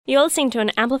You're listening to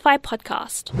an Amplify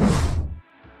podcast.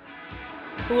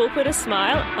 We'll put a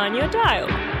smile on your dial.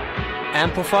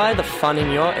 Amplify the fun in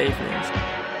your evenings.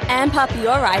 Amp up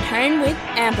your ride home with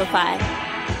Amplify,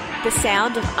 the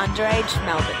sound of underage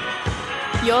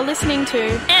Melbourne. You're listening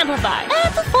to Amplify.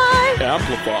 Amplify!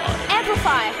 Amplify.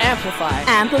 Amplify! Amplify.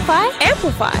 Amplify!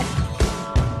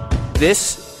 Amplify!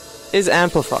 This is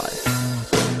Amplify.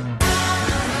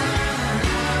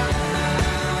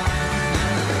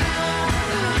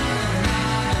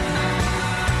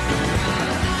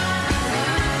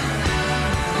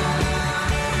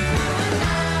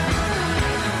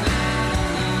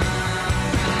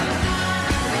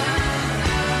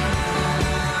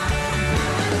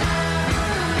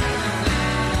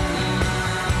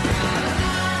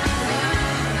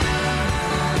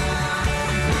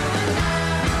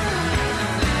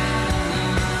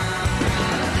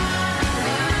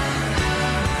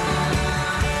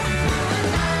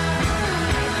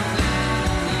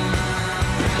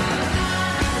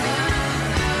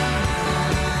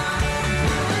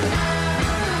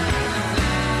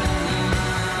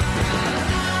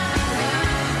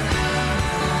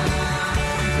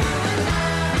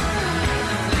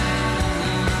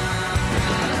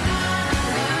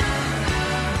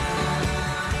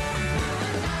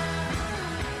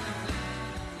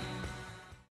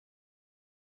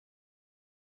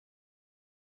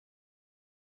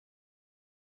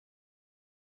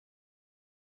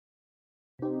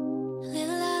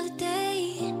 Little of the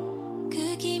day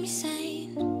could keep me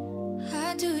sane.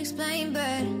 Hard to explain,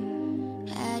 but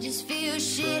I just feel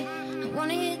shit. I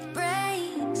wanna hit the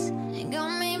brakes and go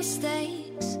make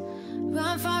mistakes.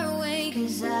 Run far away,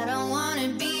 cause I don't wanna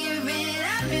be around.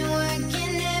 I've been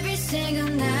working every single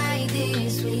night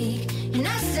this week, and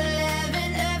I still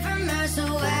haven't heard from her,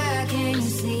 so I can't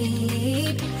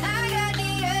sleep. I got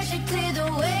the urge to clear the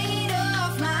weight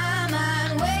off my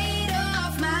mind, weight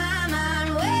off my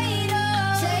mind, weight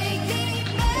off. Take me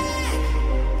back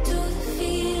to the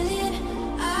feeling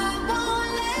I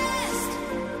won't last,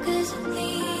 cause I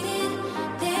need it.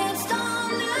 Danced all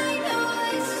night,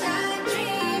 oh, inside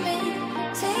dreaming.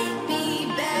 Take me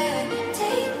back,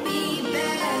 take me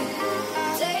back,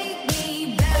 take me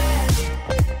back. Take me back.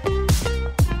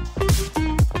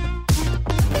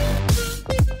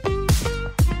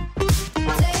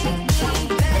 Take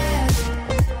me back.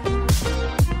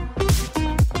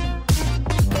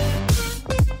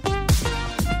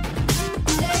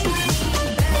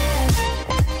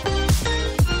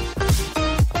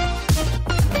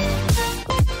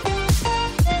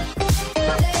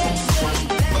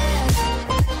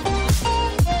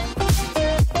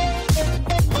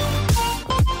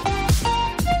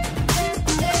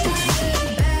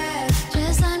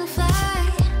 Just let me fly.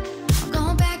 I'm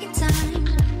going back in time.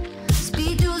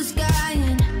 Speed through the sky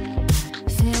and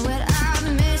feel what I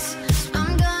miss. So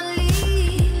I'm gonna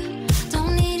leave.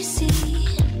 Don't need to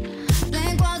see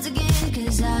blank walls again,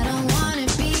 cause I don't wanna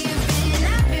be around.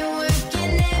 I've been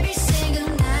working every single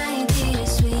night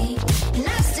this week, and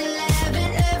I still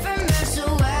haven't heard from her, so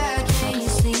I can't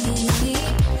sleep.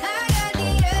 I got the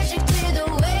urge to clear the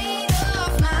weight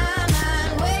off my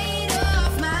mind, weight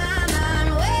off my mind,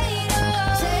 weight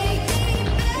off. Take me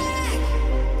back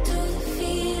to the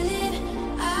feeling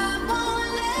I won't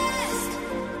last,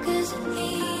 cause I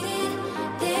need it.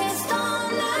 Danced all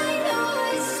night,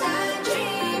 oh, inside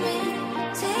dreaming.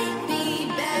 Take me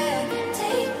back,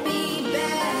 take me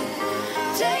back,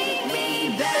 take me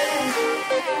back.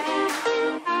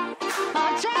 Oh,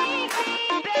 take me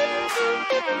back.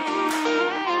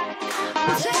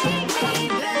 Oh, take me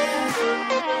back.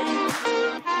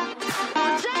 Oh,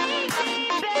 take me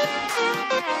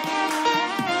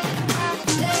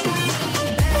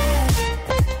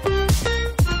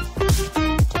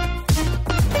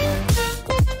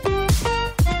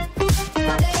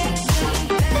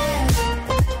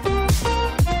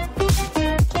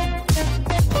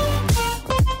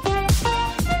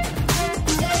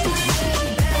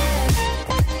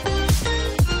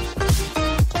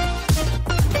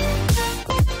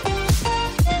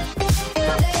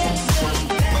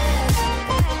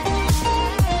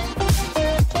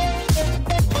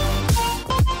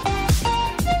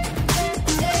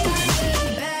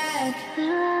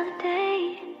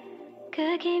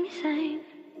could keep me sane.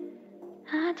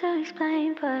 Hard to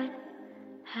explain, but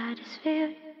I just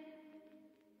feel.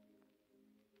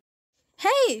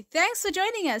 Hey, thanks for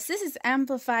joining us. This is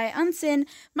Amplify Unseen.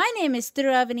 My name is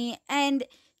Thiruavani, and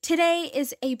Today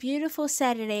is a beautiful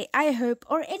Saturday, I hope,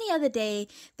 or any other day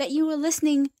that you were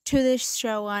listening to this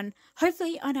show on,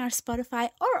 hopefully on our Spotify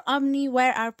or Omni,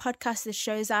 where our podcast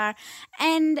shows are.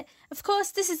 And of course,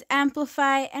 this is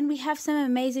Amplify, and we have some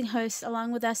amazing hosts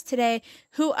along with us today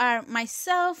who are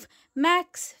myself,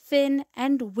 Max, Finn,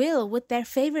 and Will with their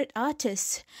favorite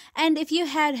artists. And if you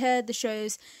had heard the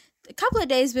shows a couple of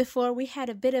days before, we had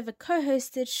a bit of a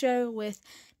co-hosted show with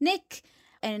Nick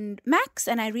and Max,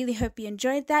 and I really hope you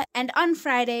enjoyed that. And on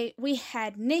Friday, we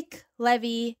had Nick,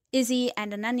 Levy, Izzy,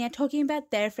 and Ananya talking about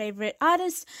their favorite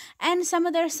artists and some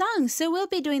of their songs. So we'll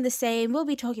be doing the same. We'll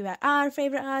be talking about our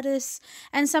favorite artists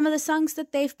and some of the songs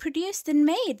that they've produced and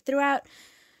made throughout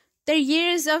their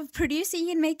years of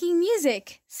producing and making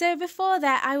music. So before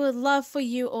that, I would love for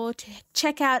you all to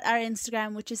check out our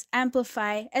Instagram, which is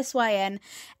Amplify, SYN,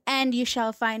 and you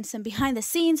shall find some behind the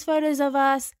scenes photos of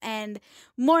us and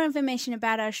more information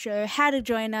about our show, how to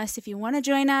join us if you want to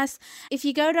join us. If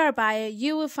you go to our bio,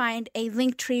 you will find a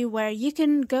link tree where you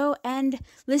can go and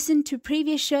listen to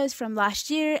previous shows from last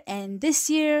year and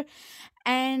this year.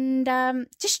 And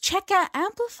just check out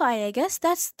Amplify, I guess.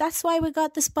 That's why we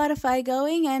got the Spotify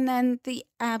going and then the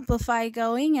Amplify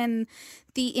going and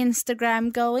the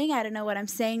Instagram going. I don't know what I'm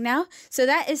saying now. So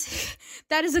that is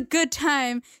a good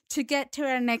time to get to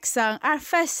our next song, our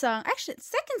first song, actually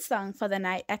second song for the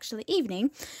night, actually evening.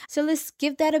 So let's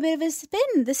give that a bit of a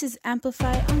spin. This is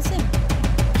Amplify on Sim.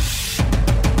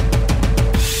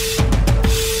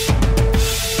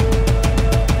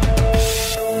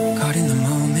 Caught in the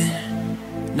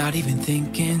moment, not even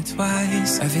thinking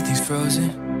twice. Everything's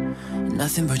frozen,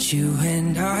 nothing but you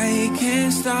and I.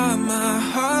 Can't stop my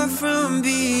heart from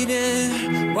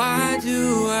beating. Why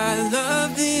do I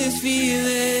love this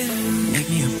feeling? Make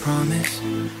me a promise,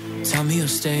 tell me you'll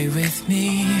stay with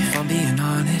me. If I'm being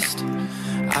honest,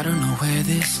 I don't know where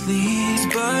this leads,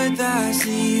 but that's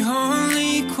the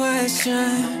only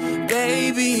question.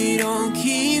 Baby, don't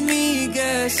keep me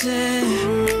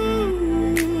guessing.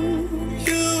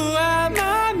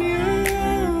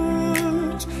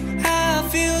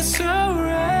 So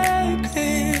reckless.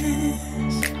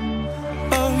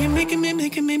 Oh, you're making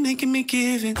me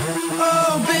give it.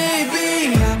 Oh,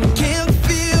 baby, I can't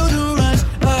feel the rush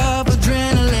of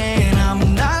adrenaline.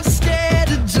 I'm not scared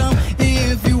to jump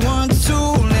if you want to.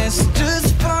 Let's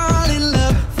just fall in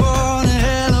love for the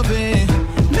hell of it.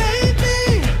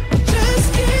 Maybe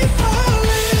just keep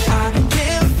falling. I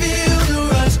can't feel the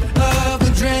rush of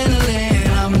adrenaline.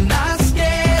 I'm not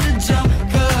scared to jump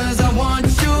 'cause I want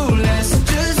you. Let's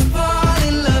just fall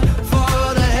in love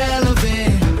for the hell of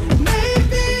it.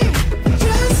 Maybe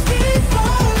just keep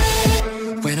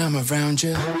falling. When I'm around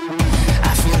you,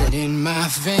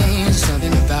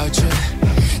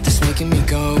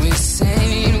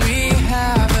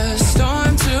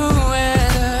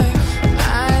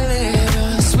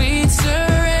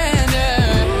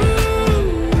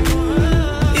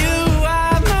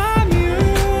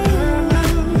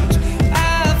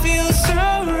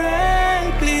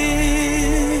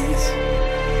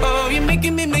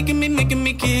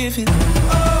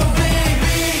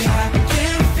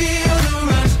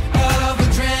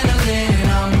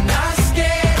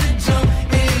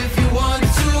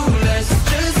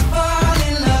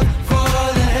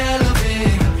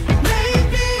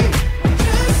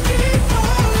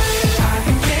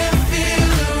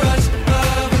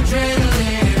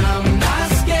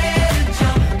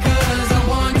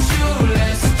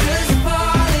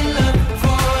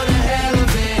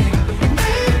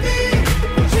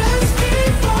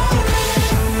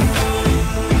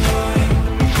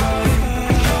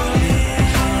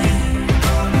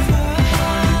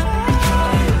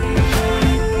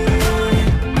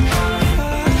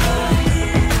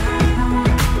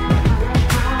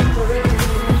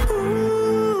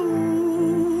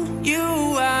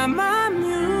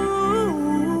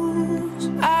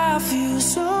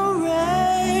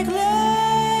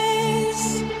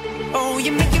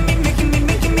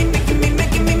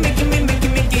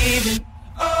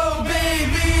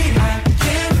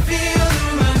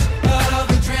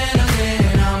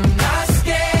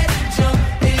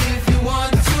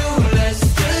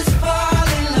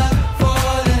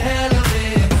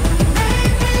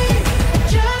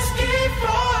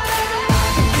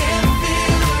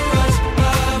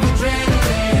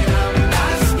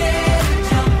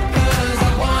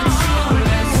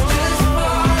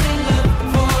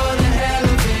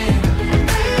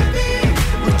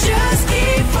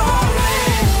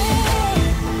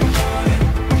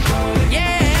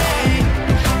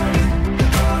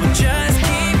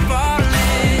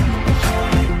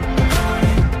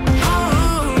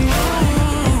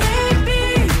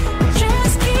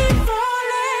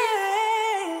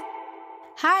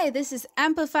 Hi, this is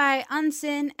Amplify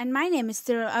Unseen, and my name is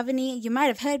Thiro Avani. You might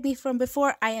have heard me from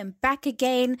before. I am back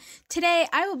again. Today,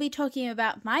 I will be talking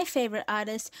about my favorite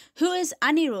artist, who is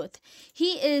Anirudh.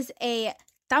 He is a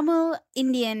Tamil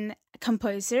Indian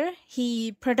composer.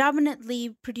 He predominantly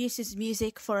produces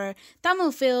music for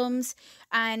Tamil films,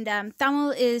 and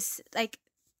Tamil is like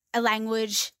a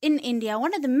language in India,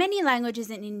 one of the many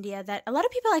languages in India that a lot of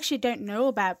people actually don't know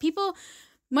about. People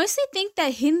mostly think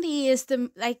that Hindi is the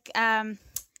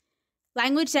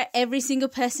language that every single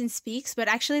person speaks, but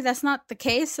actually that's not the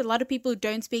case. A lot of people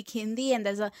don't speak Hindi, and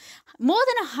there's more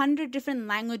than 100 different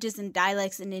languages and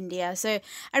dialects in India. So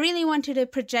I really wanted to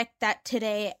project that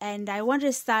today, and I wanted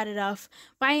to start it off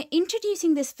by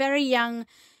introducing this very young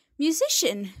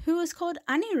musician who was called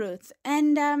Anirudh,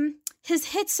 and his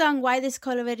hit song "Why This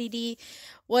Kolavaridi"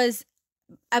 was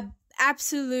an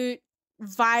absolute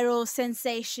viral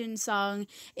sensation song.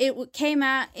 It came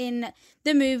out in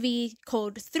the movie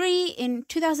called 3 in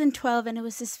 2012, and it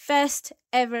was his first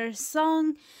ever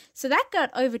song. So that got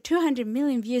over 200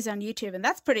 million views on YouTube, and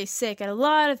that's pretty sick. And a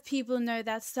lot of people know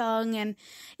that song, and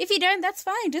if you don't, that's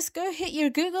fine. Just go hit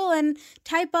your Google and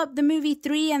type up the movie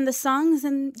 3 and the songs,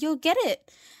 and you'll get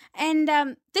it. And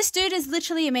this dude is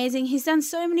literally amazing. He's done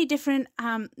so many different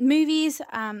movies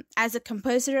as a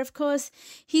composer, of course.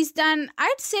 He's done,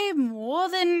 I'd say, more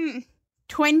than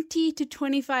 20 to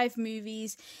 25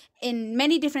 movies in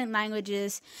many different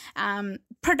languages,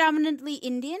 predominantly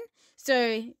Indian.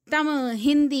 So Tamil,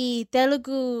 Hindi,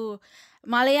 Telugu,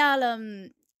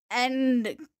 Malayalam,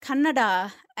 and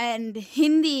Kannada, and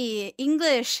Hindi,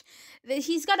 English.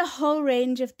 He's got a whole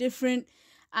range of different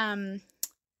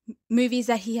movies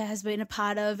that he has been a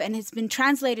part of, and it's been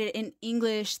translated in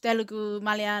English, Telugu,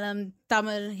 Malayalam,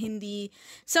 Tamil, Hindi,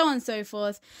 so on and so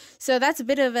forth. So that's a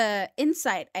bit of a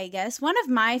insight, I guess. One of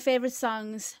my favorite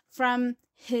songs from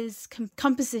his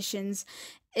compositions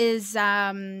is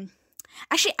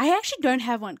Actually, I don't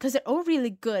have one because they're all really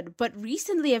good. But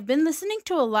recently, I've been listening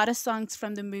to a lot of songs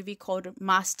from the movie called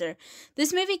Master.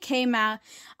 This movie came out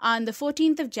on the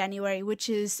 14th of January, which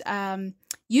is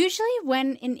usually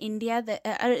when in India,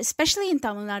 especially in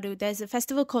Tamil Nadu, there's a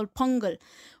festival called Pongal,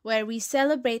 where we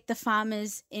celebrate the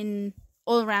farmers in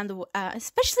all around the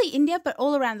especially India, but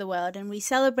all around the world, and we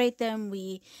celebrate them.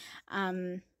 We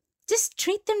just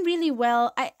treat them really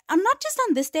well. I'm not just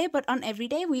on this day, but on every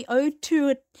day. We owe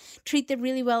to treat them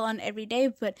really well on every day.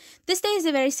 But this day is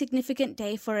a very significant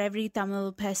day for every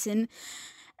Tamil person,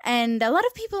 and a lot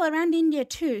of people around India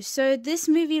too. So this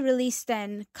movie released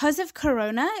then because of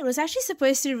Corona. It was actually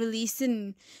supposed to release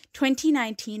in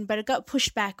 2019, but it got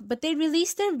pushed back. But they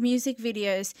released their music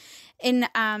videos in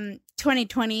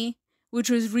 2020, which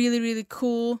was really, really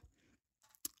cool.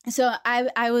 So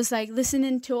I was like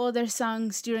listening to all their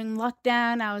songs during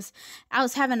lockdown. I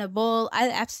was having a ball. I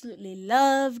absolutely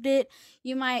loved it.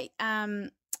 You might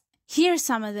hear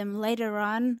some of them later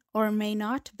on, or may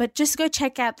not, but just go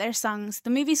check out their songs. The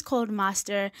movie's called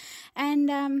Master, and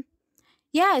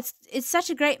yeah, it's such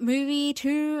a great movie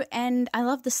too, and I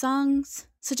love the songs.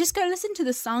 So just go listen to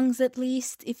the songs at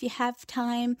least if you have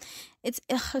time. It's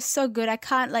so good. I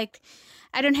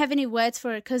don't have any words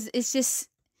for it because it's just.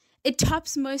 It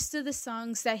tops most of the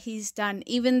songs that he's done,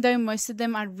 even though most of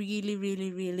them are really,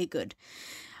 really, really good.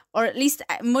 Or at least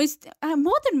more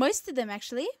than most of them,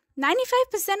 actually.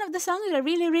 95% of the songs are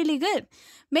really, really good.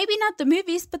 Maybe not the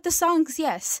movies, but the songs,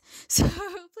 yes. So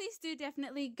please do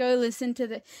definitely go listen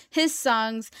to his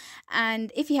songs.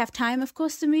 And if you have time, of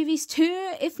course, the movies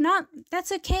too. If not,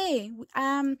 that's okay.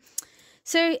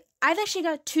 So I've actually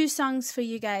got two songs for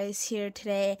you guys here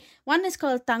today. One is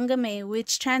called Thangame,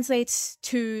 which translates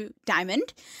to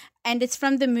diamond, and it's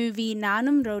from the movie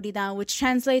Nanum Rodida, which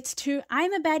translates to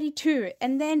I'm a baddie too.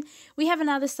 And then we have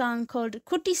another song called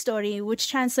Kutti Story, which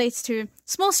translates to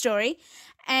small story,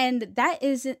 and that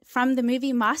is from the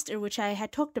movie Master, which I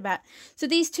had talked about. So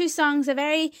these two songs are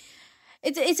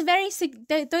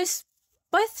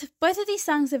both of these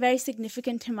songs are very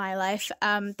significant to my life.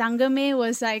 Thangame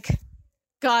was like,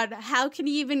 God, how can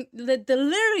you even the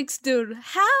lyrics, dude?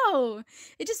 How?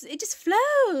 It just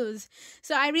flows.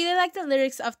 So I really like the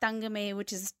lyrics of Thangame,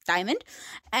 which is diamond.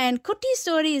 And Kutti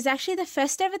Story is actually the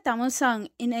first ever Tamil song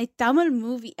in a Tamil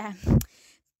movie.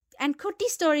 And Kutti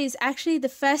Story is actually the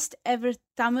first ever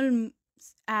Tamil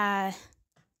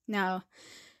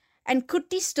And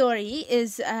Kutti Story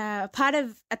is part of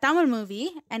a Tamil movie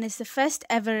and it's the first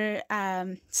ever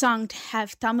song to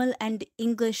have Tamil and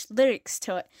English lyrics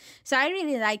to it. So I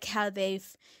really like how they've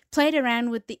played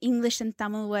around with the English and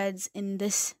Tamil words in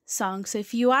this song. So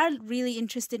if you are really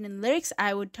interested in lyrics,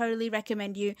 I would totally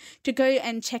recommend you to go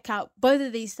and check out both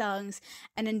of these songs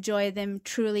and enjoy them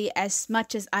truly as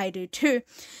much as I do too.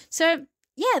 So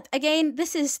yeah, again,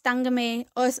 this is Thangame,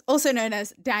 also known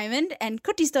as Diamond, and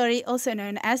Kutti Story, also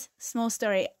known as Small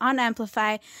Story, on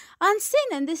Amplify on Sin.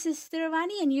 And this is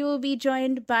Thiravani, and you will be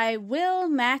joined by Will,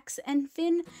 Max, and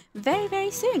Finn very, very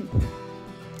soon.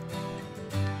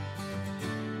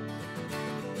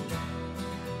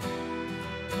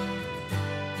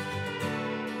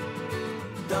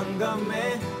 தங்கமே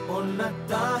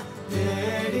உன்னத்தா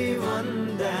தேடி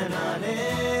வந்த நானே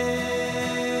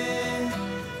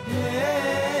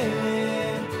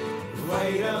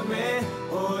வைரமே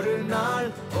ஒரு நாள்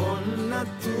ஒன்ன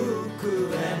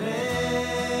தூக்குவனே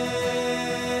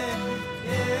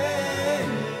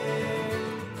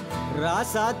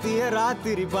ராசாத்திய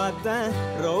ராத்திரி பார்த்தேன்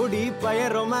rowdy பய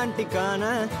ரொமான்டிக்கான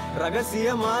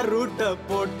ரகசியமா ரூட்ட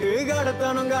போட்டு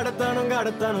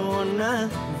கடத்தணும் ஒன்ன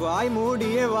வாய்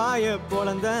மூடிய வாய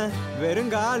பொழந்த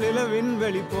வெறுங்காலில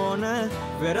விண்வெளி போன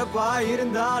வெறப்பா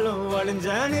இருந்தாலும் வழிஞ்ச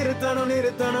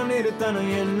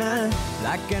நிறுத்தணும் என்ன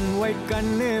பிளாக் அண்ட் ஒயிட்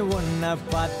கண்ணு ஒன்ன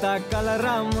பார்த்தா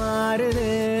கலரா மாறுது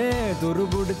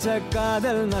துருபுடிச்ச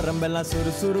காதல் நரம்பெல்லாம்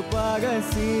சுறுசுறுப்பாக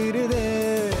சீருது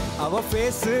அவ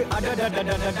ஃபேஸ்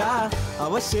அடடடடடடா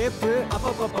அவ ஷேப்பு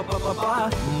அப்பப்பப்பப்பப்பா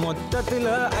மொத்தத்துல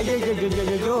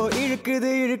ஐயோ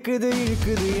இழுக்குது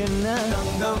என்ன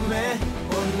தங்கமே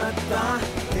உன்னத்தான்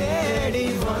தேடி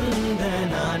வந்த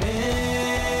நானே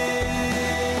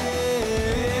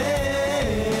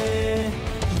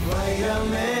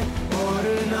வைரமே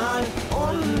ஒரு நாள்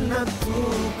ஒன்ன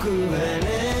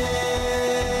தூக்குவனே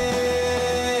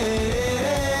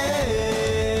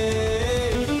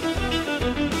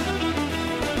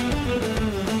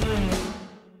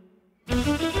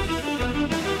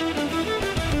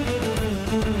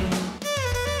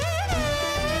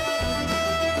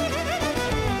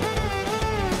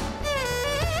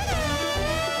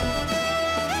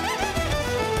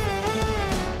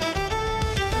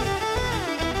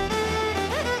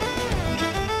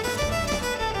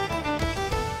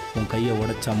கையை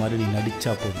உடைச்சா மாதிரி நீ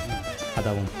நடிச்சா போதும், அதை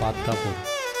அவன் பார்த்தா போதும்.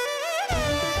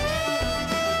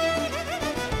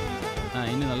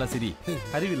 இன்னும் நல்லா சிரி.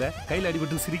 அறிவில கையில்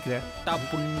அடிபட்டு சிரிக்கிற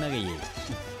புன்னகையே.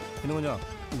 இன்னும் கொஞ்சம்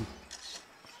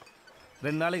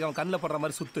 2 நாளைக்கு அவன் கண்ணில் படுற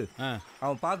மாதிரி சுத்து.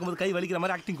 அவன் பார்க்கும்போது கை வலிக்கிற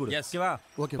மாதிரி ஆக்டிங் கொடு. ஓகேவா?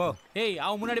 ஓகே போ. ஏய்,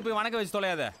 அவன் முன்னாடி போய் வணக்கம் வச்சு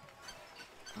தொலையாத.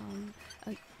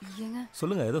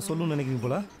 சொல்லுங்க, ஏதோ சொல்லணும்னு நினைக்கிறீங்க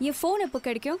போல. என் ஃபோன் எப்போ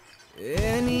கிடைக்கும்?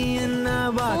 நீ என்ன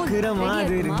பாக்குற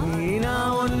மாதிரி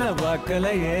நான் ஒன்ன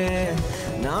பார்க்கலையே,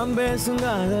 நாம் பேசும்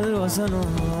காதல்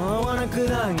வசனம் உனக்கு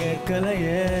தான்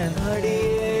கேட்கலையே.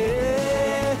 அடியே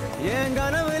என்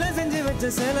கனவுல செஞ்சு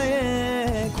வச்ச சிலையே,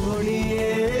 கோழியே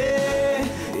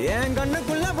என்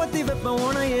கண்ணுக்குள்ள பத்தி வைப்ப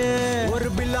உனையே. ஒரு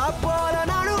பில்லா போல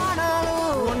நானும் ஆனாலும்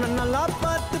உன்னை நல்லா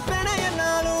பார்த்து பெண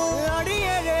என்னாலும்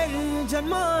அடியே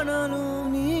ஜன்மானாலும்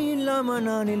நீ இல்லாம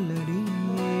நான் இல்லடி.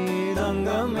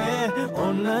 தங்கமே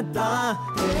உன்னத்தான்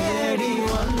தேடி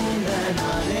வந்த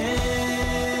நானே,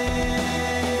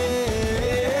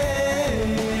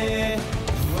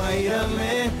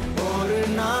 வைரமே ஒரு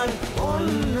நாள்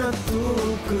ஒன்ன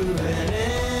தூக்குவனே.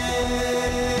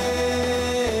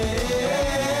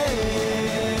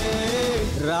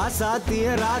 ராசாத்திய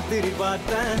ராத்திரி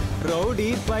பார்த்தேன் ரவுடி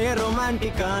பய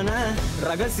ரொமான்டிக்கான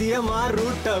ரகசியமா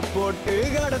ரூட்ட போட்டு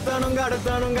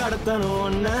கடத்தணும்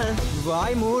ஒன்ன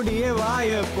வாய் மூடிய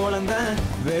வாய பொழந்த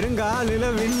வெறுங்காலில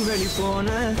விண்வெளி போன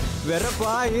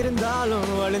வெறப்பா இருந்தாலும்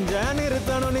வழிஞ்ச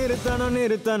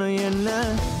நிறுத்தணும் என்ன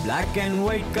பிளாக் அண்ட்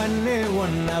ஒயிட் கண்ணு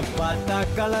ஒன்ன பார்த்தா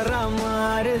கலரா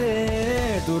மாறுது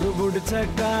துருபுடிச்ச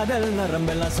காதல்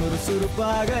நரம்பெல்லாம்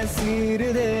சுறுசுறுப்பாக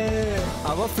சீருது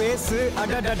அவ ஃபேஸ்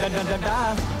அடடடடடடா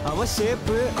அவ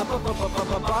ஷேப்பு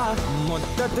அப்பப்பப்பப்பப்பா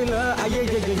மொத்தத்துல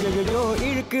ஐயோ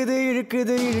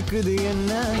இழுக்குது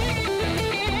என்ன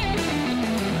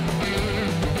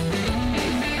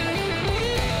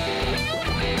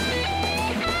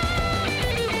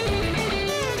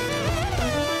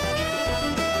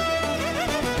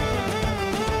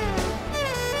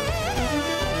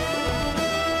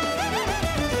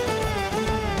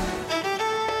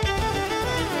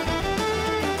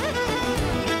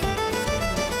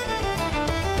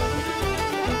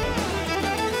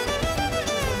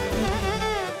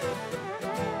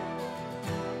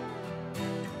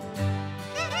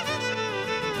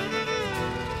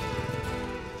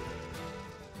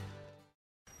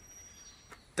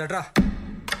தட்ரா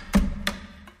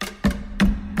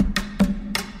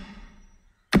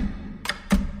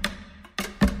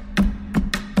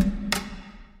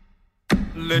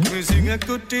Let me sing a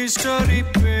goody story.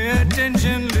 Pay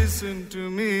attention, listen to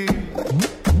me.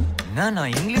 Nana,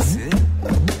 English?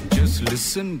 Just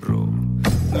listen, bro.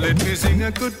 Let me sing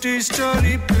a goody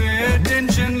story. Pay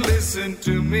attention, listen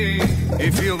to me.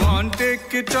 If you want,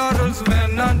 take it or else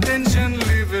when attention,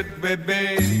 leave it,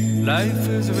 baby. Life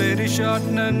is very short,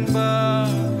 Nanba.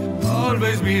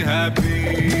 Always be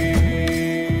happy.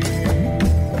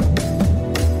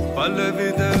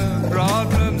 Palavida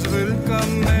problems will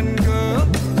come and go.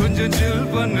 Kunja chill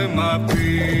pannu maapi.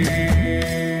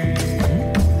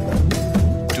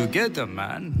 Together,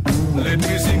 man. Let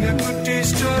me sing a goody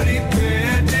story. Pay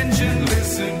attention,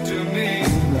 listen to me.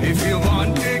 If you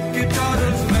want, take it or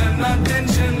else when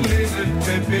attention, leave it,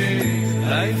 baby.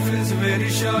 Life is very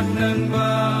short, Nanba.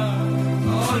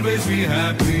 Always be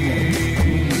happy.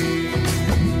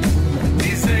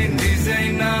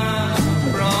 Designer,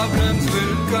 problems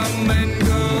will come and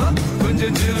go. Kunja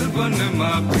chill pannu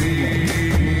maapi.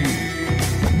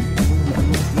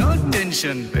 No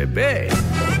tension, baby.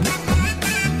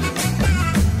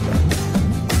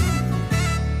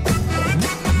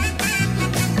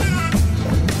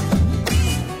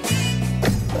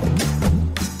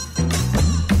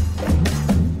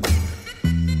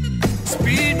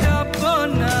 Speed up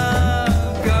on a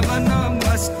governor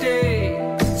must stay.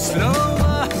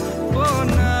 Slower on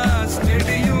a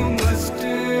steady you must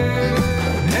stay.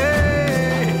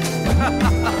 Hey.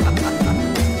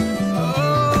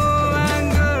 Oh,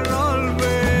 anger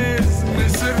always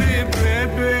misery,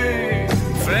 baby.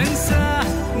 Friends are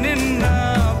ninna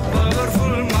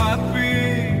powerful maapi.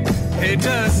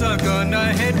 Haters are gonna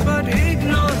hate but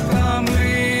ignore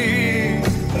calmly.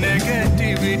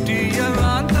 Negativity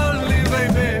around only way,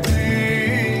 baby.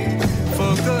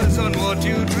 Focus on what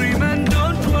you dream and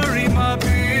don't worry,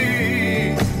 maapi.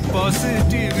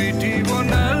 Positivity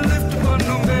wanna lift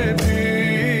pannu, baby.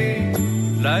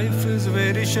 Life is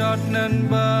very short,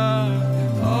 Nanba.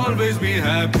 Always be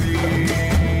happy.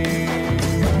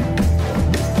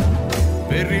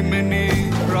 Very many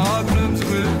problems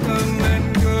will come and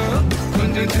go.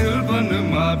 Kunja chill pannu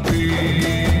maapi.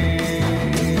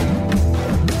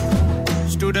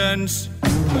 Students,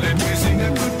 let me sing a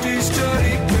goody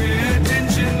story. Pay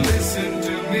attention, listen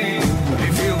to me.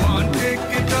 If you want, take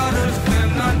it or else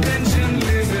when attention,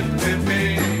 leave it, baby.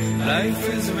 Life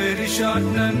is very short,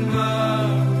 Nanba.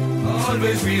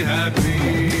 Always be happy.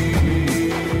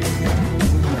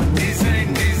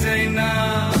 Designer,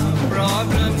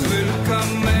 problems will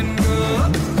come and go.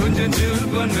 Kunja chill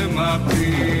pannu maapi.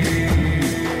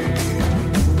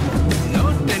 No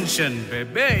tension,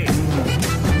 baby.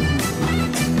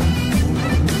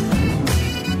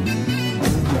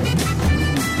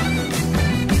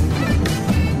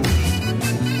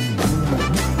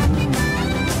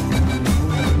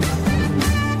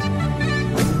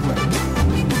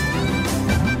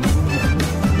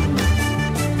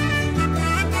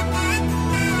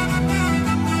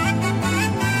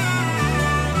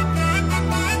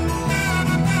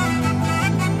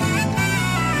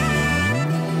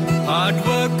 Hard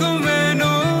work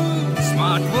venu,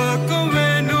 smart work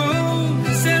venu,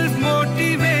 self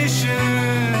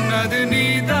motivation adu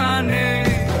needane.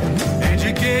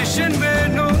 Education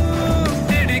venu,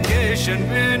 dedication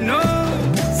venu,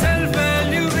 self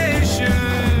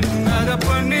valuation adu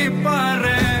panni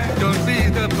paare. Don't be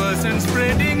the person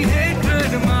spreading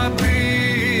hatred, maapi.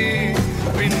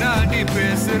 Pinnadi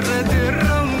pesuradhu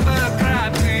romba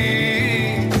crappy.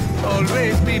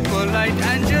 Always be polite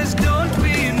and just don't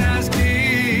be nasty.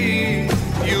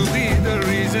 You be the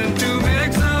reason to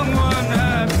make someone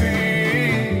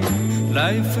happy.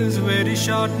 Life is very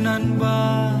short, Nanba.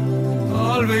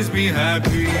 Always be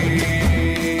happy.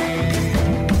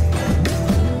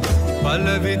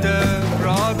 Palavida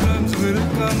problems will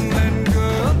come and go.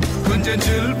 Kunja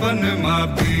chill pannu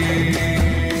maapi.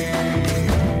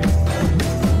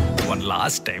 One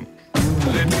last time.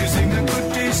 Let me sing a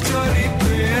goody story.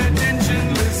 Pay attention,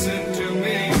 listen to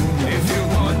me. If you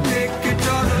want, take it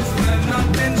or else when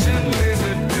attention, leave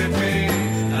it, baby.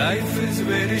 Life is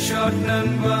very short,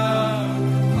 Nanba.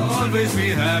 Always be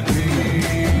happy.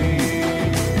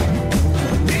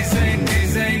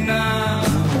 Designer,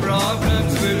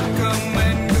 problems will come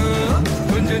and go.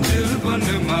 Kunja chill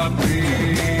pannu maapi.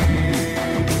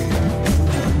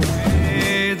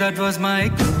 Hey, that was my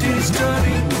goody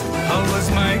story. How was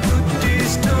my goody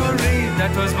story?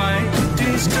 That was my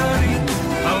goody story.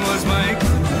 How was my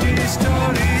goody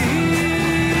story?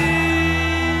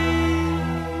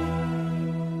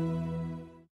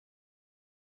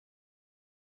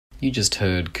 You just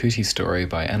heard Cootie Story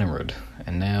by Anirudh,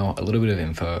 and now a little bit of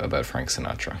info about Frank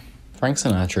Sinatra. Frank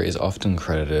Sinatra is often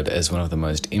credited as one of the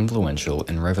most influential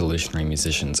and revolutionary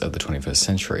musicians of the 21st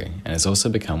century, and has also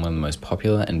become one of the most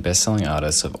popular and best-selling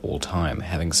artists of all time,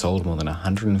 having sold more than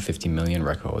 150 million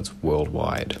records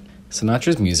worldwide.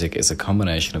 Sinatra's music is a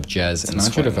combination of jazz and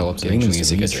swing, giving the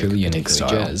music a truly unique style,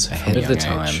 jazz, ahead of the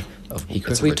time. He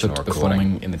quickly took to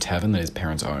performing in the tavern that his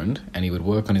parents owned, and he would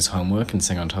work on his homework and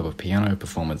sing on top of piano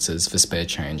performances for spare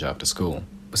change after school.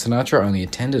 Sinatra only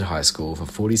attended high school for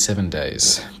 47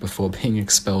 days before being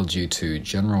expelled due to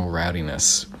general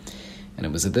rowdiness, and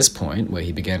it was at this point where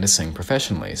he began to sing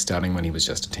professionally, starting when he was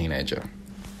just a teenager.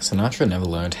 Sinatra never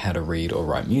learned how to read or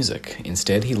write music.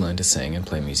 Instead, he learned to sing and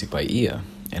play music by ear,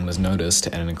 and was noticed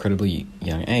at an incredibly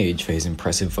young age for his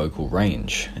impressive vocal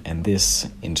range, and this,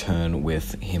 in turn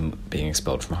with him being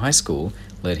expelled from high school,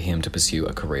 led him to pursue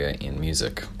a career in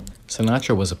music.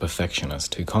 Sinatra was a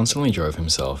perfectionist who constantly drove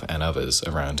himself and others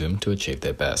around him to achieve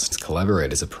their best. His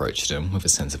collaborators approached him with a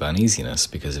sense of uneasiness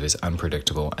because of his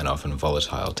unpredictable and often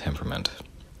volatile temperament.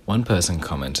 One person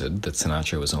commented that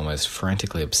Sinatra was almost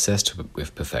frantically obsessed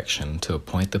with perfection to a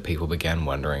point that people began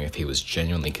wondering if he was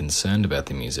genuinely concerned about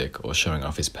the music or showing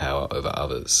off his power over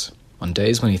others. On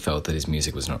days when he felt that his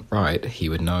music was not right, he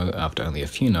would know after only a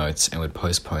few notes and would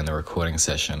postpone the recording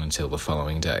session until the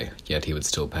following day, yet he would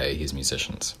still pay his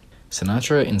musicians.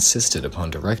 Sinatra insisted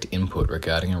upon direct input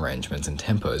regarding arrangements and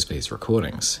tempos for his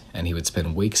recordings, and he would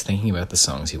spend weeks thinking about the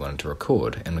songs he wanted to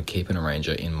record and would keep an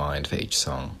arranger in mind for each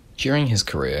song. During his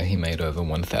career, he made over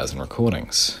 1,000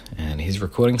 recordings, and his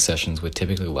recording sessions would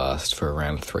typically last for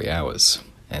around 3 hours,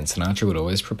 and Sinatra would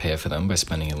always prepare for them by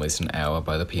spending at least an hour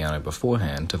by the piano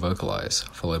beforehand to vocalize,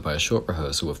 followed by a short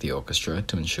rehearsal with the orchestra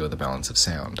to ensure the balance of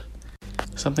sound.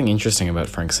 Something interesting about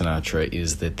Frank Sinatra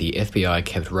is that the FBI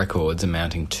kept records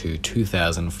amounting to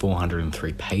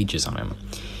 2,403 pages on him.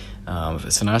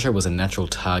 Sinatra was a natural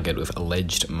target with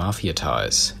alleged mafia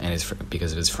ties, and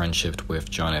because of his friendship with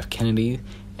John F. Kennedy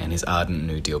and his ardent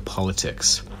New Deal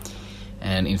politics.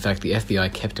 And in fact, the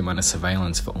FBI kept him under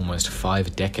surveillance for almost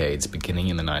 5 decades, beginning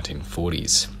in the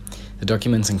 1940s. The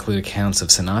documents include accounts of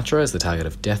Sinatra as the target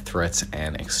of death threats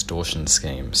and extortion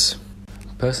schemes.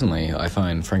 Personally, I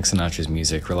find Frank Sinatra's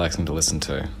music relaxing to listen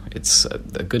to. It's a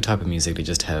good type of music to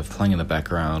just have playing in the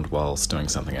background whilst doing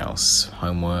something else.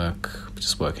 Homework,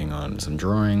 just working on some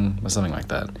drawing, or something like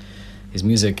that. His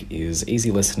music is easy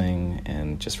listening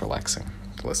and just relaxing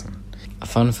to listen. A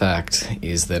fun fact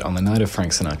is that on the night of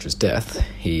Frank Sinatra's death,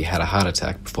 he had a heart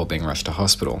attack before being rushed to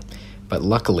hospital. But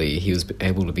luckily, he was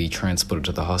able to be transported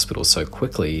to the hospital so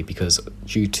quickly because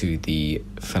due to the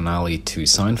finale to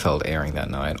Seinfeld airing that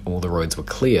night, all the roads were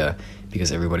clear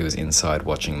because everybody was inside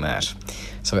watching that.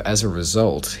 So as a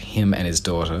result, him and his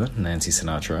daughter, Nancy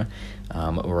Sinatra,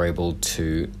 were able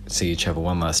to see each other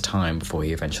one last time before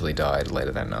he eventually died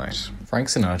later that night. Frank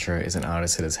Sinatra is an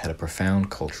artist that has had a profound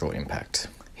cultural impact.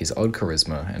 His odd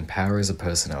charisma and power as a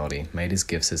personality made his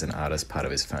gifts as an artist part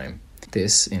of his fame.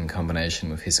 This, in combination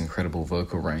with his incredible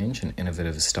vocal range and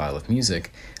innovative style of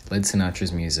music, led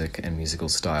Sinatra's music and musical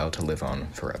style to live on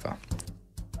forever.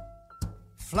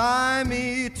 Fly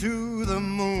me to the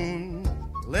moon,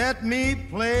 let me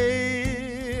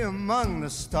play among the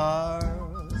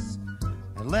stars,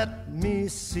 and let me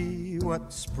see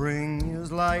what spring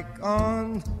is like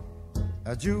on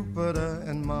Jupiter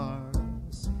and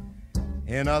Mars.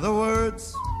 In other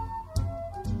words,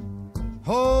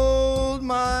 hold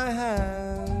my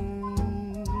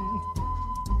hand.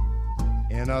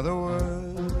 In other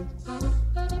words,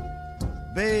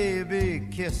 baby,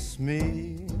 kiss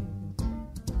me.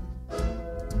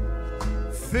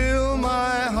 Fill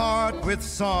my heart with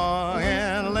song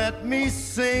and let me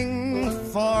sing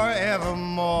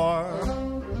forevermore.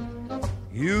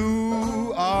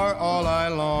 You are all I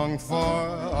long for,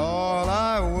 all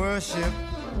I worship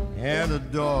and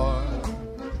adore.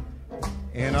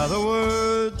 In other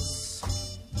words,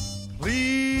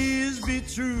 please be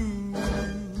true.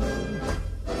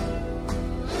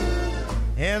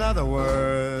 In other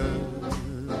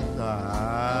words,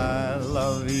 I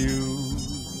love you.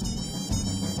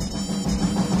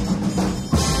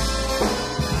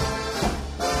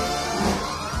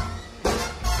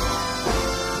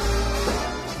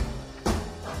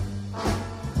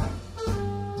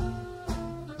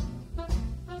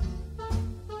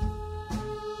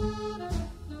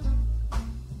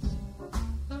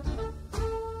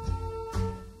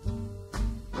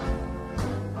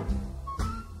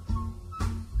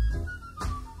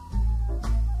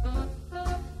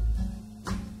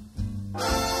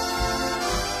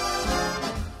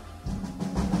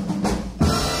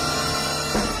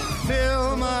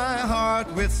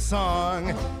 With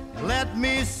song, let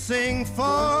me sing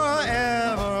forevermore.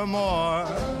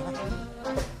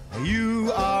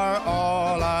 You are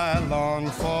all I long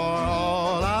for,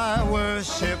 all I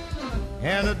worship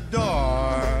and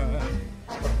adore.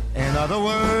 In other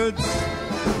words,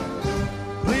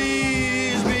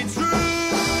 please be true.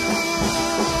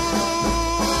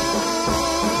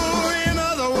 In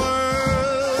other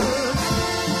words,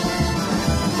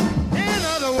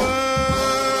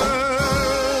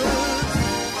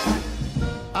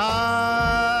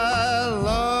 I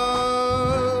love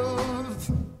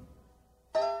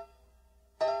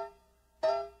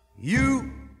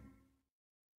you.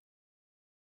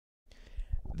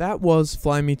 That was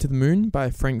Fly Me to the Moon by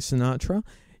Frank Sinatra.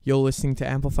 You're listening to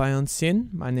Amplify on Sin.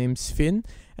 My name's Finn,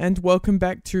 and welcome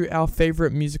back to our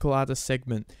favourite musical artist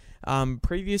segment.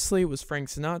 Previously it was Frank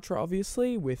Sinatra,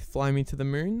 obviously, with Fly Me to the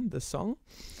Moon, the song.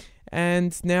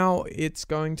 And now it's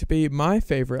going to be my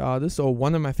favourite artist, or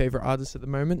one of my favourite artists at the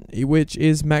moment, which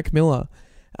is Mac Miller.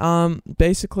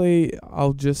 Basically,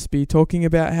 I'll just be talking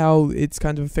about how it's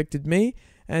kind of affected me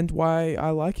and why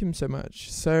I like him so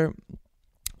much. So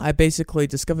I basically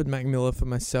discovered Mac Miller for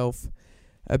myself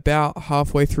about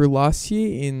halfway through last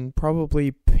year, in probably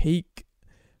peak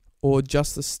or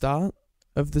just the start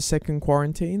of the second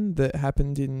quarantine that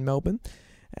happened in Melbourne.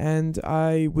 And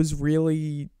I was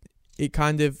really,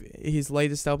 his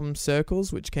latest album,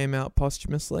 Circles, which came out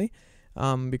posthumously,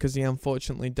 because he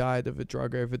unfortunately died of a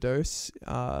drug overdose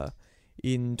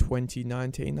in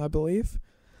 2019, I believe.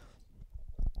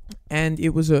 And it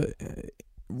was a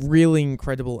really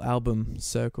incredible album,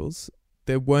 Circles.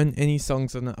 There weren't any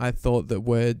songs on it I thought that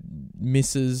were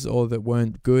misses or that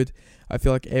weren't good. I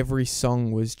feel like every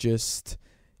song was just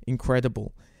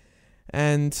incredible,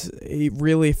 and it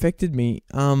really affected me,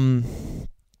 and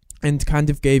kind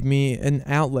of gave me an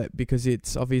outlet, because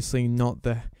it's obviously not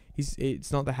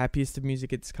it's not the happiest of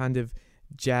music. It's kind of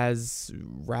jazz,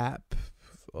 rap,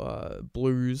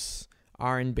 blues,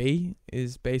 R&B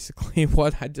is basically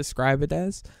what I describe it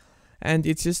as. And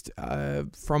it's just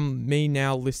from me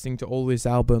now listening to all his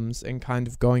albums and kind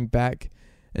of going back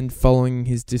and following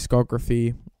his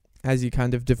discography as he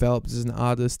kind of develops as an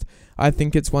artist, I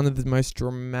think it's one of the most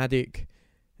dramatic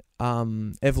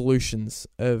evolutions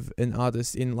of an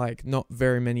artist in like not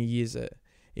very many years,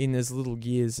 in as little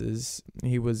years as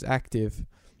he was active.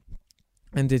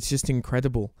 And it's just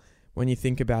incredible when you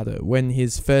think about it. When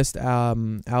his first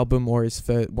album, or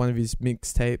one of his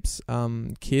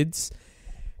mixtapes, Kids,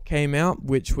 came out,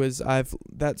 which was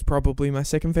that's probably my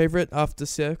second favorite after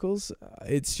Circles.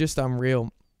 It's just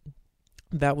unreal.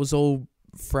 That was all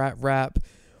frat rap,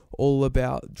 all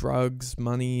about drugs,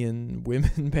 money, and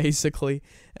women, basically.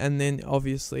 And then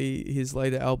obviously his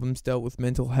later albums dealt with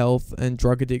mental health and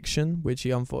drug addiction, which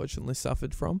he unfortunately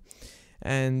suffered from.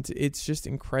 And it's just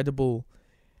incredible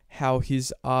how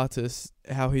his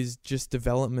just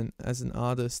development as an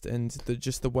artist, and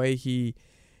the way he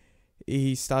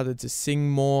started to sing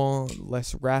more,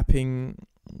 less rapping,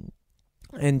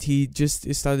 and he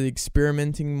just started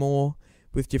experimenting more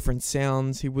with different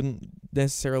sounds. He wouldn't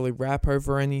necessarily rap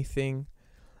over anything,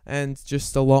 and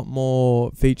just a lot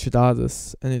more featured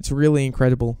artists, and it's really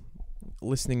incredible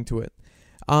listening to it.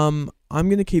 I'm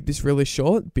going to keep this really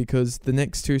short, because the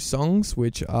next two songs,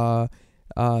 which are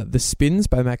The Spins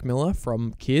by Mac Miller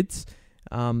from Kids,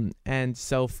 and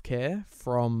Self-Care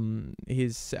from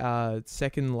his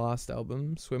second last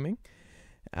album, Swimming.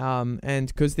 And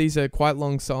because these are quite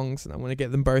long songs, and I want to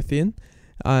get them both in,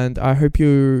 and I hope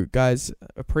you guys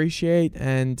appreciate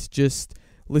and just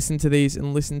listen to these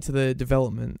and listen to the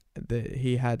development that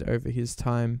he had over his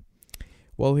time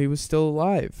while he was still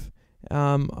alive.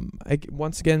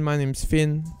 Once again, my name's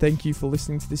Finn. Thank you for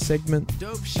listening to this segment,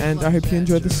 and I hope you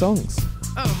enjoy the songs.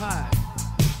 Oh, hi.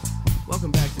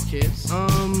 Welcome back to Kids.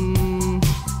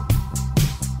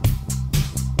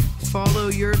 Follow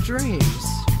your dreams.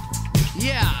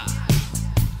 Yeah.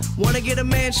 Wanna get a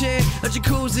mansion, a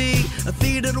jacuzzi, a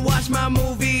theater to watch my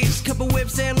movies, couple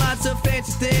whips and lots of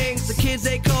fancy things. The kids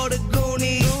they call the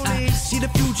Goonies. I see the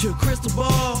future, crystal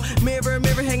ball, mirror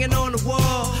hanging on the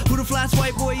wall. Who the fly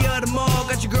white boy of the mall?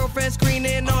 Got your girlfriend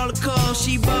screening all the calls.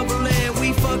 She bubbling,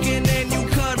 we fucking and you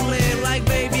cuddling. Like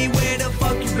baby, where the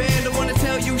fuck you been? Don't wanna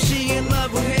tell you she in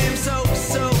love with him. So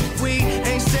we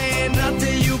ain't saying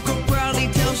nothing. You could probably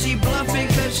tell she bluffing,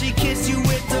 cause she kissed you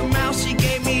with the mouth. She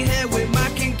gave me head with my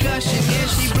concussion. Yeah,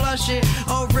 she blushing,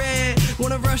 all red.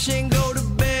 Wanna rush and go to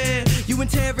bed. You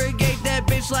interrogate that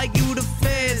bitch like you the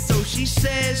fed. So she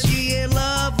says she in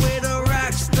love with a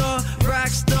rock star.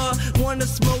 Wanna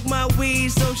smoke my weed,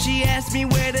 so she asked me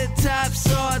where the tops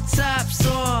are.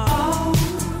 Oh,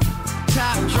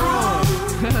 top drawer.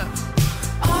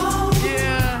 Oh,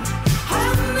 yeah.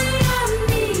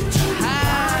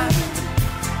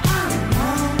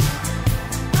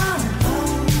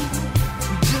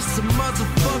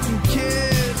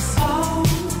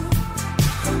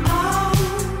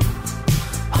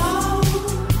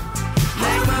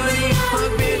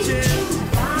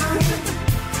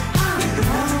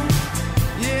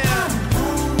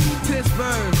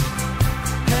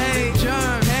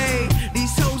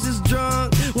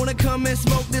 wanna come and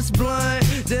smoke this blunt,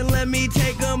 then let me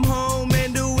take them home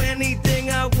and do anything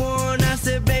I want. I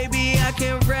said, baby, I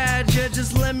can ride ya,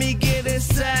 just let me get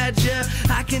inside ya.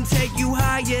 I can take you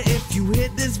higher if you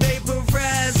hit this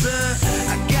vaporizer.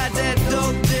 I got that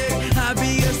dope dick, I'll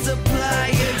be a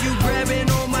supplier. You grabbing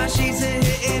on my sheets and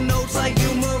hitting notes like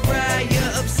you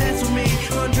Mariah. Obsessed with me,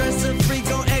 undress a freak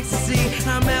on ecstasy.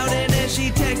 I'm out and then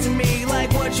she texting me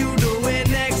like, what you doing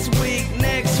next week,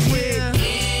 next week?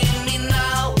 Give me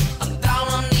now, I'm down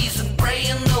on knees and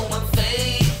praying, though my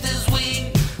faith is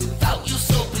weak. Without you,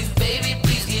 so please, baby,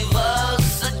 please give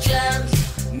us a chance.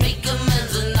 Make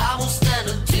amends and I will stand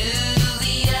up to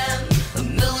the end. A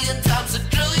million times, a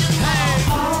trillion times.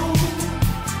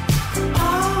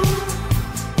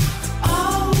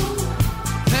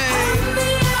 Hey,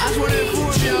 I just wanna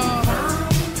inform y'all,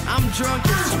 I'm drunk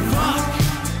as fuck.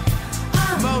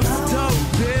 Most dope,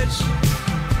 bitch.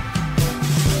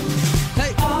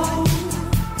 Hey.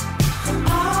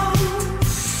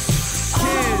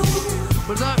 Kids,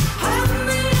 what's up?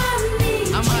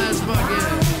 I'm high as fuck,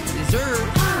 yeah. Dessert.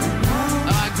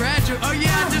 I graduate. Oh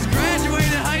yeah, I just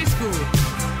graduated high school.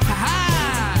 Ha-ha.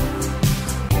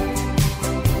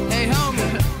 Hey, homie.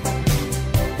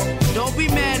 Don't be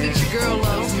mad that your girl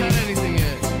loves me. Don't cut anything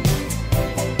yet.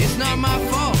 It's not my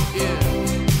fault. Yeah.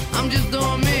 I'm just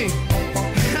doing me.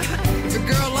 If a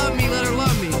girl love me, let her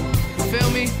love me. You feel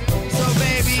me? So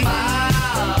baby,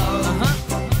 smile.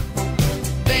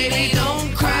 Baby,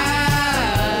 don't cry.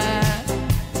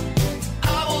 I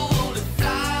will hold it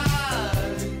fly.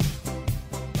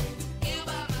 You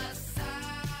by my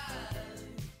side.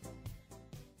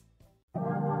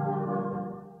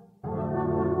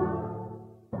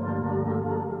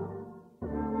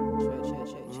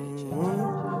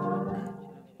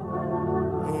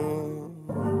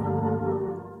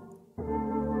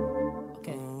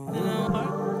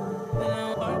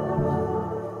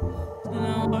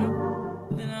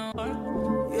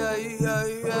 Yeah, yeah,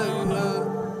 yeah, yeah.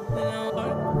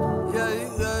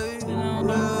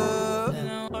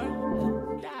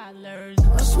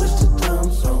 I switched to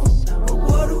time zone, but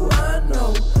what do I know?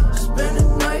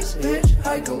 Spending nights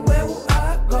hitchhiking, where will I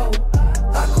go?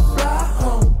 I could fly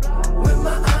home with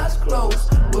my eyes closed,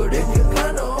 but it get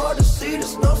kinda hard to see,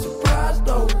 there's no surprise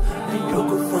though. And you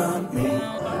could find me, I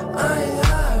ain't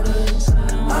hiding.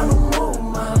 I don't move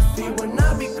my feet when I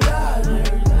be gliding.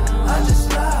 I just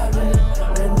slide in,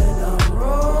 and then I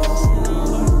roll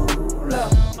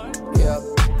up. Yeah,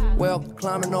 well,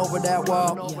 climbing over that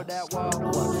wall.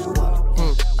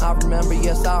 I remember,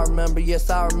 yes, I remember, yes,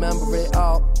 I remember it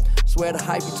all. Swear the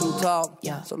hype be too tall.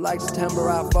 So like September,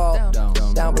 I fall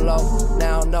down below.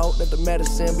 Now I know that the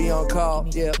medicine be on call.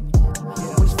 Yeah,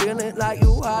 was feeling like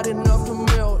you hot enough to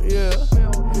melt. Yeah,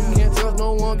 can't trust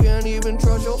no one, can't even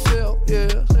trust yourself.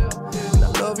 Yeah, and I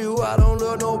love you, I don't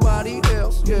love nobody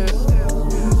else. Yeah,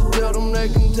 tell them they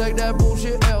can take that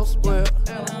bullshit elsewhere.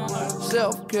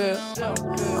 Self-care,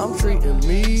 I'm treating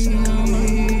me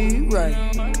right.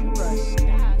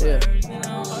 Yeah,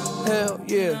 hell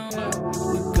yeah,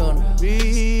 we gonna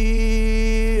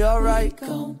be alright.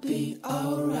 Gonna be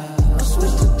alright. I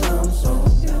switched to time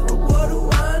zone, but what do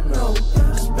I know?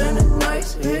 Spending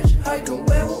nights hitchhiking,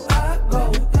 where will I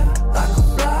go? I could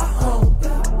fly home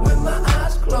with my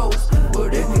eyes closed,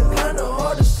 but it get kinda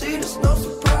hard to see, there's no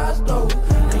surprise though.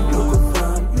 And you can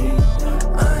find me,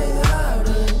 I ain't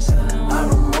hiding. I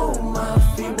don't move my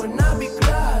feet when I be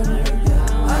gliding.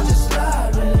 I just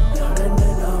slide in, and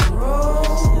then I roll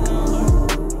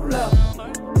up.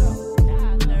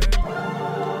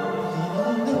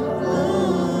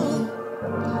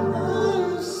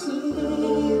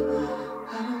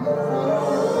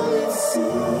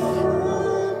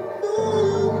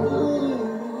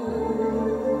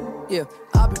 Yeah,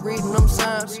 I be reading them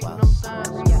signs. I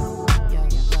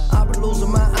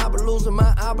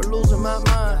be losing my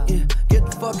mind. Yeah, get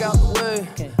the fuck out the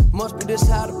way. Must be this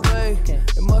how to play.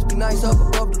 It must be nice up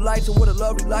above the lights and what a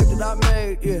lovely life that I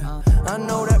made. Yeah, I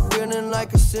know that feeling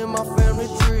like it's in my family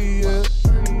tree. Yeah,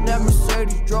 that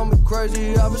Mercedes drove me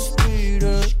crazy. I was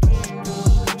speeding.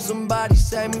 Somebody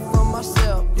save me from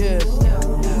myself. Yeah,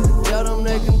 tell them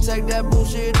they can take that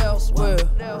bullshit elsewhere.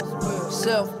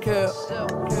 Self-care,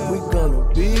 we gonna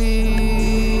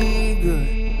be good.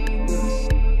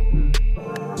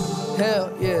 Hell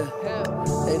yeah,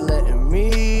 they letting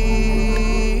me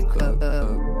clap. I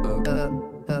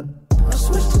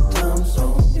switched to time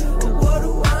zone, but what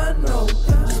do I know?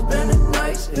 Spending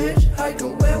nights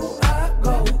hitchhiking, where will I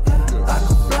go? I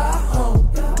could fly home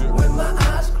with my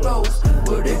eyes closed,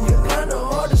 but it get kinda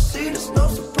hard to see, there's no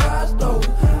surprise though.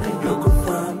 And you can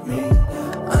find me,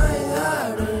 I ain't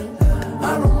hiding.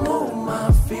 I don't move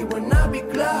my feet when I be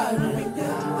gliding.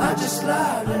 I I just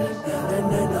slide in it,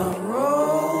 and then I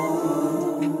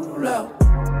roll out.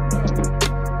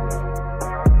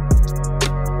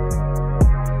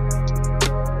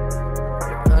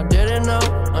 I didn't know,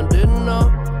 I didn't know.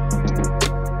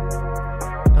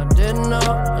 I didn't know,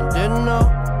 I didn't know.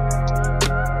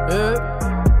 Yeah.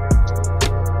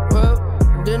 Well,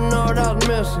 didn't know what I was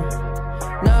missing.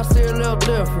 Now I see a little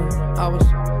different. I was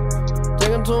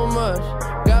taking too much.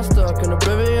 Got stuck in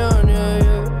oblivion, yeah,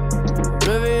 yeah.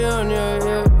 Oblivion, yeah,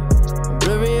 yeah.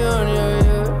 Oblivion, yeah,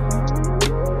 yeah.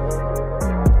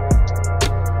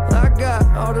 I got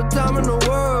all the time in the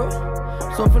world,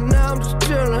 so for now I'm just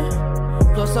chilling.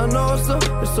 Plus I know it's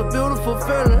a beautiful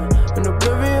feeling. In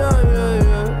oblivion, yeah,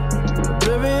 yeah.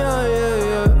 Oblivion, yeah,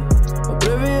 yeah.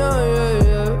 Oblivion, yeah,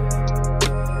 yeah.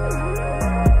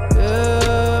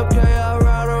 Yeah, okay, I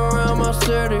ride around my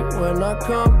city when I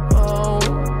come home,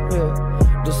 yeah.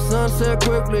 The sunset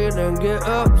quickly, then get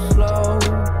up slow,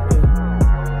 yeah.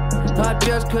 I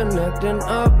just connect and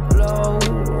upload.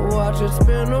 Watch it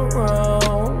spin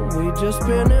around. We just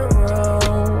spin it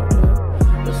round,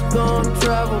 yeah. Let's go and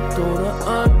travel through the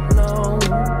unknown,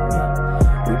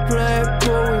 yeah. We play it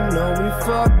cool, we know we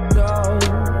fucked up,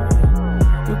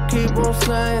 yeah. You keep on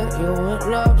saying you in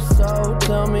love, so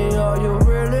tell me, are you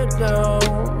really down?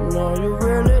 Are you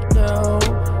really down?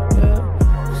 Yeah.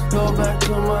 Let's go back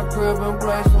to my crib and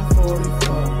play some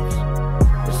 45s.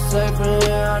 It's safe in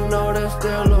here, I know there's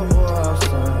still a war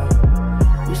outside.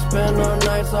 We spend our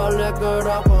nights all liquored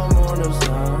up on morning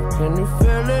side. Can you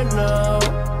feel it now?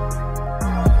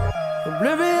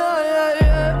 Oblivion, yeah,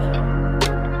 yeah.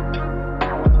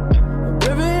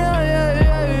 Oblivion, yeah,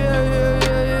 yeah, yeah,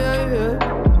 yeah, yeah, yeah.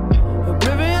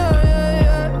 Oblivion, yeah,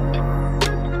 yeah.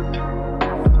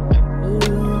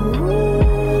 Ooh.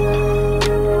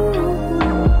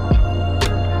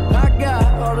 I got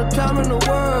all the time in the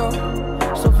world,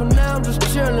 so for now I'm just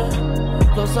chilling.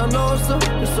 Plus I know it's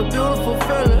a beautiful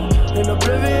feeling. In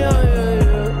oblivion, yeah,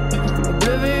 yeah.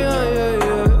 Oblivion, yeah,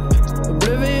 yeah.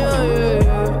 Oblivion, yeah,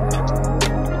 yeah.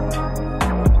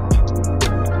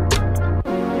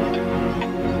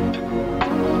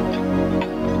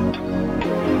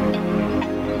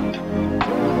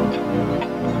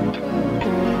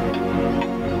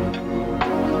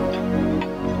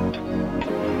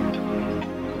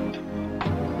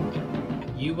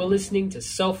 You were listening to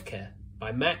Self-Care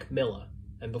by Mac Miller,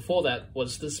 and before that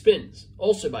was The Spins,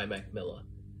 also by Mac Miller.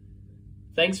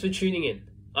 Thanks for tuning in.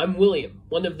 I'm William,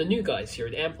 one of the new guys here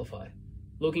at Amplify.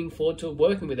 Looking forward to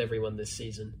working with everyone this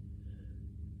season.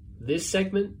 This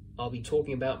segment, I'll be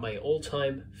talking about my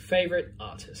all-time favorite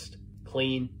artist,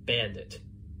 Clean Bandit.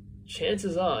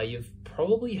 Chances are you've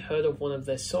probably heard of one of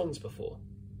their songs before.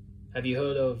 Have you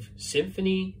heard of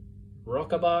Symphony,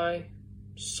 Rockabye,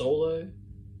 Solo?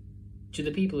 To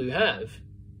the people who have,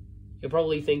 you're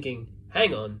probably thinking,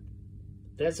 hang on,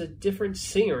 there's a different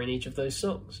singer in each of those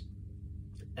songs.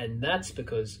 And that's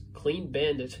because Clean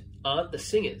Bandit aren't the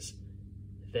singers,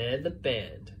 they're the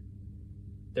band.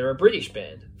 They're a British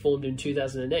band formed in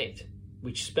 2008,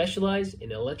 which specialise in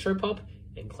electropop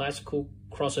and classical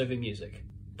crossover music.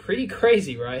 Pretty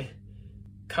crazy, right?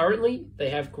 Currently, they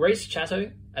have Grace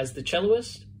Chatto as the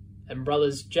celloist, and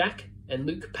brothers Jack and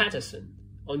Luke Patterson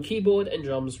on keyboard and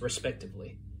drums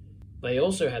respectively. They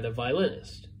also had a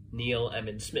violinist, Neil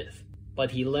Ammon Smith,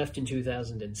 but he left in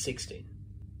 2016.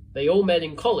 They all met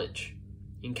in college,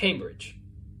 in Cambridge,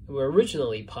 and were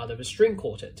originally part of a string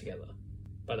quartet together.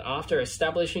 But after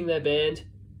establishing their band,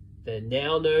 they're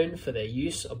now known for their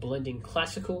use of blending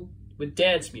classical with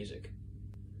dance music.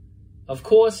 Of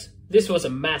course, this was a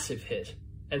massive hit,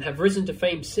 and have risen to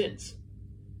fame since.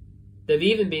 They've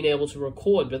even been able to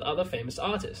record with other famous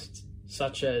artists,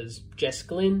 such as Jess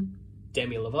Glynn,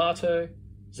 Demi Lovato,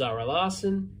 Zara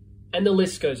Larsson, and the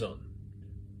list goes on.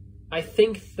 I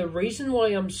think the reason why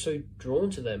I'm so drawn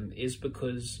to them is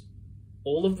because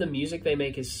all of the music they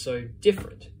make is so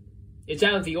different. It's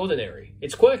out of the ordinary.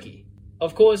 It's quirky.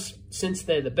 Of course, since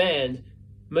they're the band,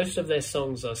 most of their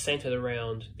songs are centered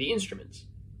around the instruments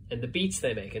and the beats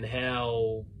they make and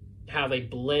how they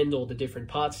blend all the different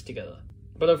parts together.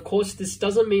 But of course, this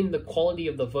doesn't mean the quality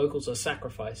of the vocals are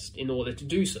sacrificed in order to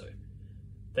do so.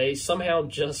 They somehow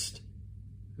just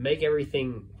make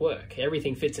everything work.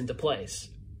 Everything fits into place.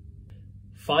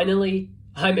 Finally,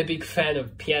 I'm a big fan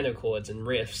of piano chords and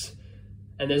riffs,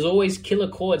 and there's always killer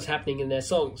chords happening in their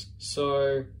songs,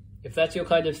 so if that's your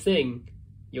kind of thing,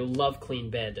 you'll love Clean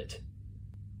Bandit.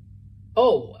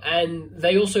 Oh, and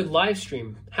they also live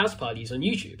stream house parties on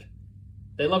YouTube.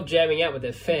 They love jamming out with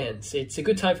their fans. It's a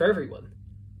good time for everyone.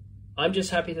 I'm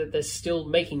just happy that they're still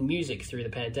making music through the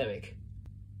pandemic.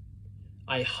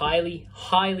 I highly,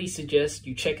 highly suggest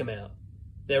you check them out.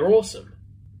 They're awesome.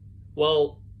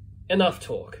 Well, enough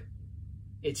talk.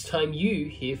 It's time you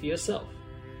hear for yourself.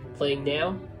 Playing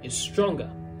now is Stronger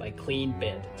by Clean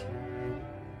Bandit.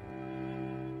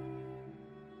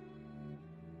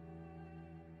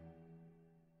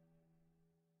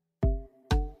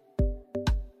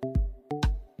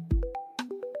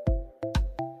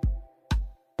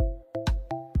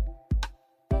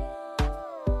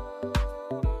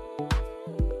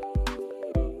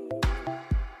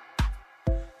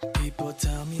 People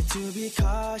tell me to be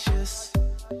cautious.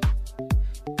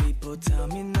 People tell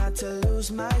me not to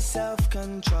lose my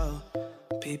self-control.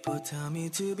 People tell me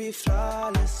to be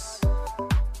flawless.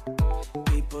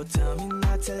 People tell me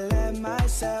not to let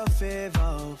myself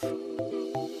evolve.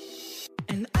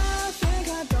 And I think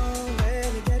I don't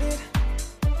really get it.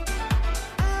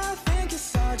 I think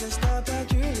it's all just a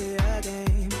peculiar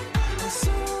game. And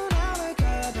soon I'll wake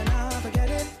up and I'll forget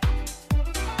it.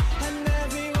 And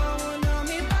everyone will know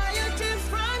me by a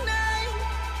different name.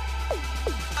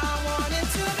 I want it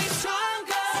to be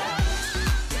stronger.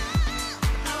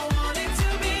 I want it to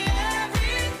be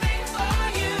everything for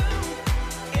you.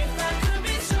 If I could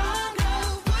be stronger,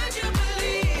 would you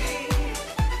believe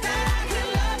that I could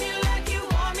love you like you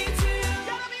want me to?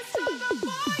 Gotta be stronger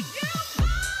for you.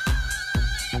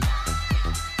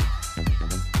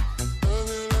 Love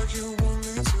me like you want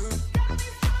me to. Gotta be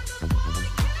stronger for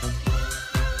you.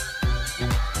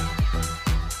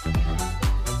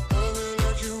 Love me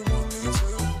like you want me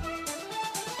to.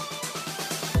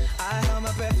 I held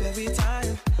my breath every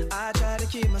time. I tried to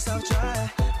keep myself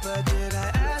dry, but did I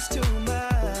ask too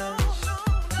much?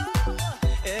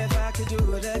 If I could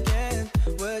do it again,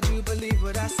 would you believe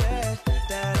what I said?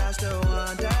 That I still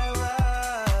want that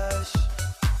rush.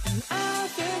 And I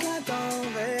think I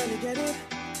don't really get it.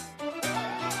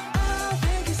 I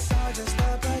think it's all just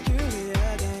a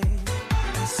peculiar game.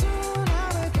 And soon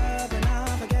I'll wake up and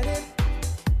I'll forget it.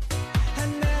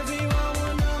 And everyone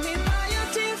will know me by a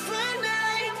different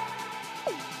name.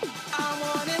 I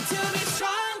want it to be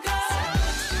stronger.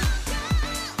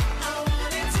 I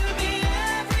want it to be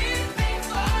everything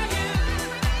for you.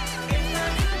 If I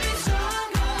could be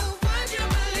stronger, would you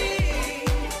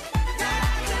believe that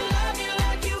I could love you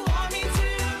like you want me to?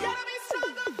 Gotta be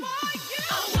stronger for you.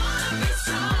 I wanna be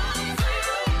strong for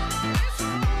you.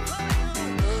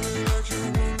 Love me like you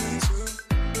want me to.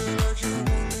 Like you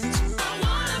want me to. I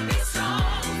wanna be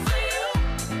strong for you.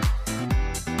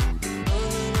 Love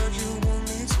me like you want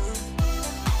me to.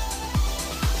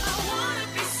 I wanna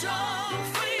be strong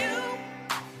for you.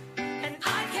 And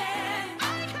I can.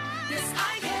 Yes,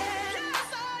 I can.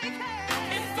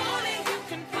 If only you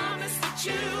can promise that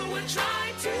you would try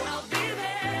to. I'll be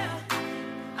there.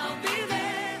 I'll be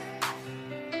there.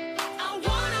 I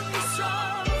wanna be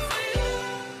strong for you.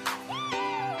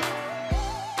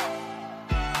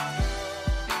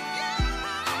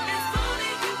 If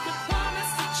only you could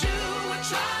promise that you would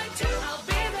try to. I'll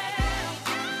be there.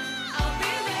 I'll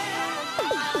be there.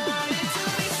 I want it to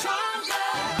be stronger.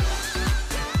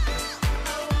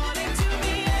 I want it to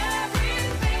be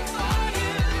everything for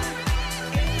you.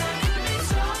 If I could be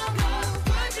stronger,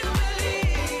 would you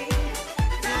believe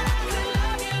that I could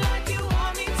love you like you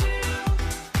want me to?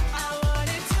 I want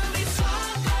it to be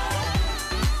stronger.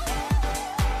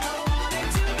 I want it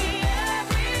to be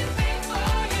everything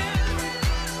for you.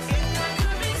 If I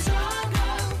could be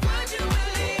stronger, would you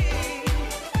believe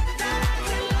that I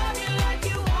could love you like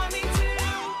you want me to?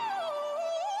 Love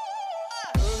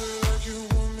me like you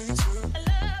want me to.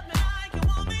 Love me like you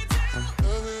want me to. Love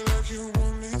me like you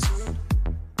want me to.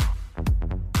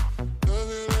 Love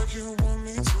me like you want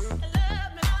me to.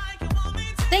 Love me like you want me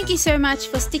to. Thank you so much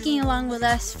for sticking along with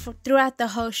us throughout the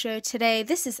whole show today.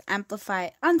 This is Amplify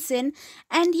on Sin,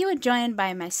 and you are joined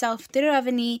by myself,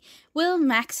 Thiruavani, Will,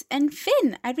 Max, and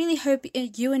Finn. I really hope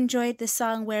you enjoyed the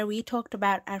song where we talked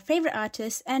about our favorite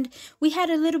artists, and we had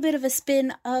a little bit of a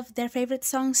spin of their favorite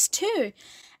songs too.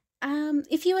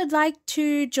 If you would like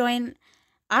to join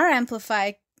our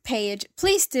Amplify page,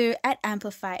 please do at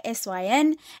Amplify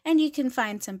SYN, and you can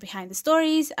find some behind the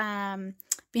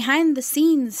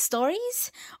scenes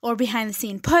stories or behind the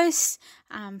scene posts,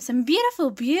 some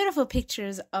beautiful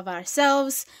pictures of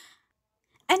ourselves,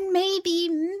 and maybe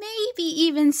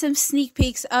even some sneak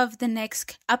peeks of the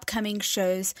next upcoming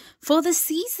shows for the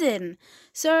season.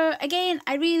 So again,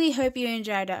 I really hope you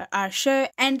enjoyed our show,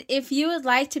 and if you would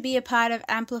like to be a part of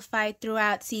Amplify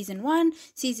throughout Season 1,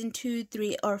 Season 2,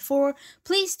 3, or 4,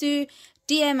 please do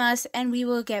DM us and we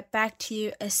will get back to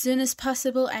you as soon as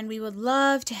possible, and we would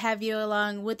love to have you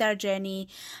along with our journey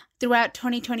throughout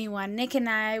 2021, Nick and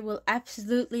I will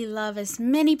absolutely love as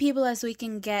many people as we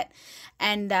can get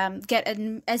and get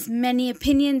as many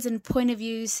opinions and point of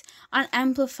views on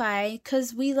Amplify,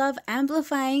 because we love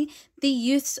amplifying the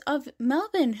youths of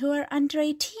Melbourne who are under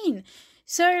 18.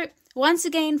 So once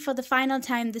again, for the final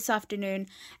time this afternoon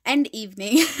and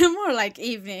evening, more like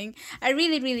evening, I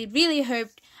really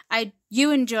hoped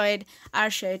you enjoyed our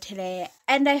show today,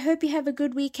 and I hope you have a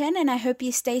good weekend, and I hope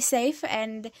you stay safe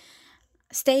and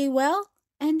stay well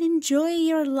and enjoy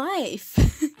your life.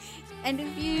 And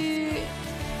if you,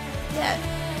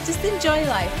 just enjoy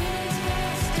life.